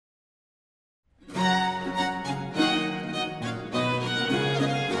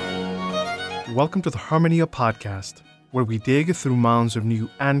Welcome to the Harmonia Podcast, where we dig through mounds of new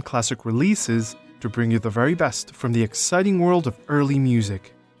and classic releases to bring you the very best from the exciting world of early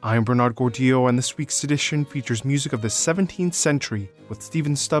music. I am Bernard Gordillo, and this week's edition features music of the 17th century with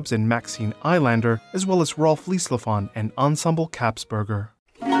Stephen Stubbs and Maxine Eilander, as well as Rolf Lieslafon and Ensemble Kapsberger.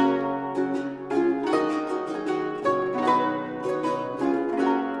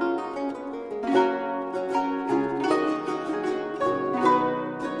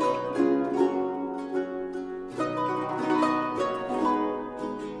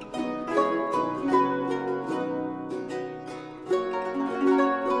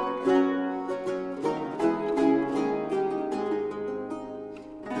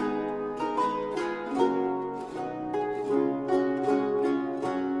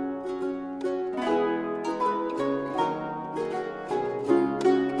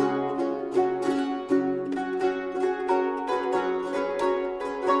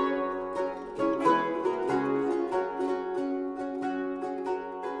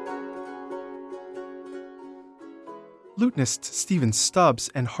 Lutenist Stephen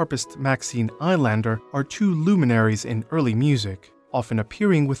Stubbs and harpist Maxine Eilander are two luminaries in early music, often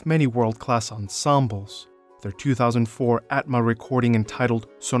appearing with many world-class ensembles. Their 2004 Atma recording entitled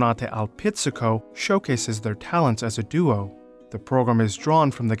Sonate al Pizzico showcases their talents as a duo. The program is drawn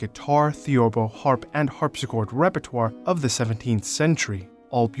from the guitar, theorbo, harp, and harpsichord repertoire of the 17th century,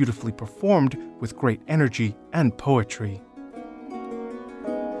 all beautifully performed with great energy and poetry.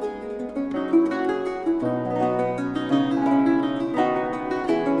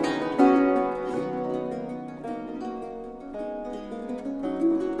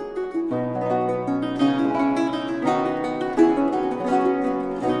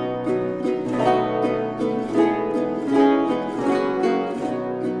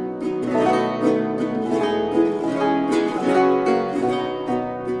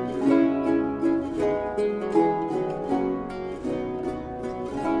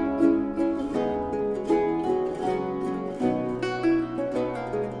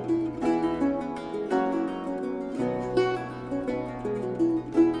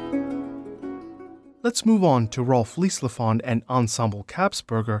 Let's move on to Rolf Lieslafon and Ensemble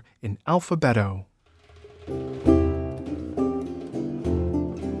Kapsberger in Alphabetto.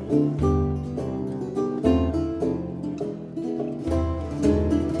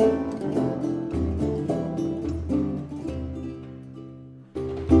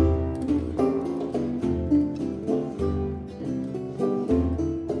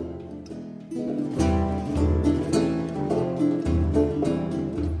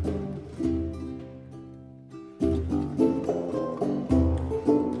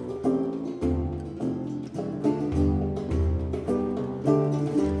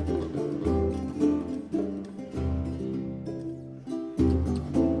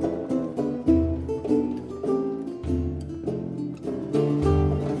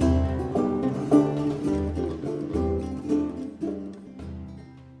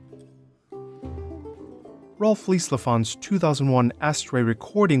 Rolf Lieslafon's 2001 Astray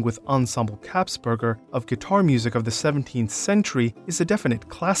recording with Ensemble Kapsberger of guitar music of the 17th century is a definite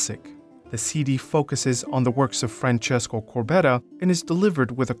classic. The CD focuses on the works of Francesco Corbetta and is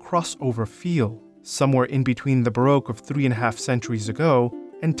delivered with a crossover feel, somewhere in between the Baroque of 3.5 centuries ago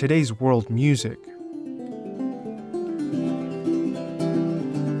and today's world music.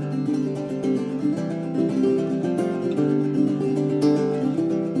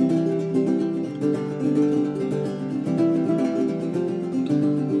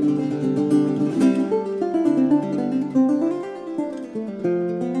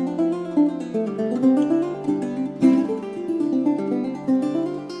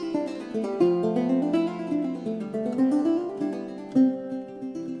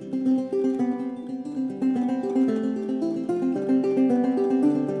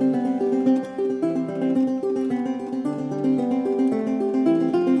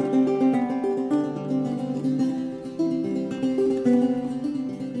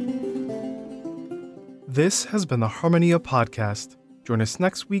 This has been the Harmonia Podcast. Join us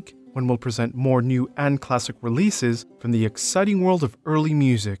next week when we'll present more new and classic releases from the exciting world of early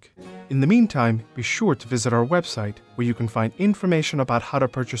music. In the meantime, be sure to visit our website, where you can find information about how to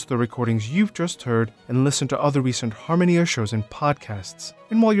purchase the recordings you've just heard and listen to other recent Harmonia shows and podcasts.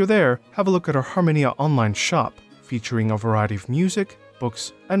 And while you're there, have a look at our Harmonia online shop, featuring a variety of music,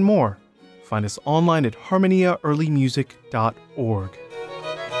 books, and more. Find us online at harmoniaearlymusic.org.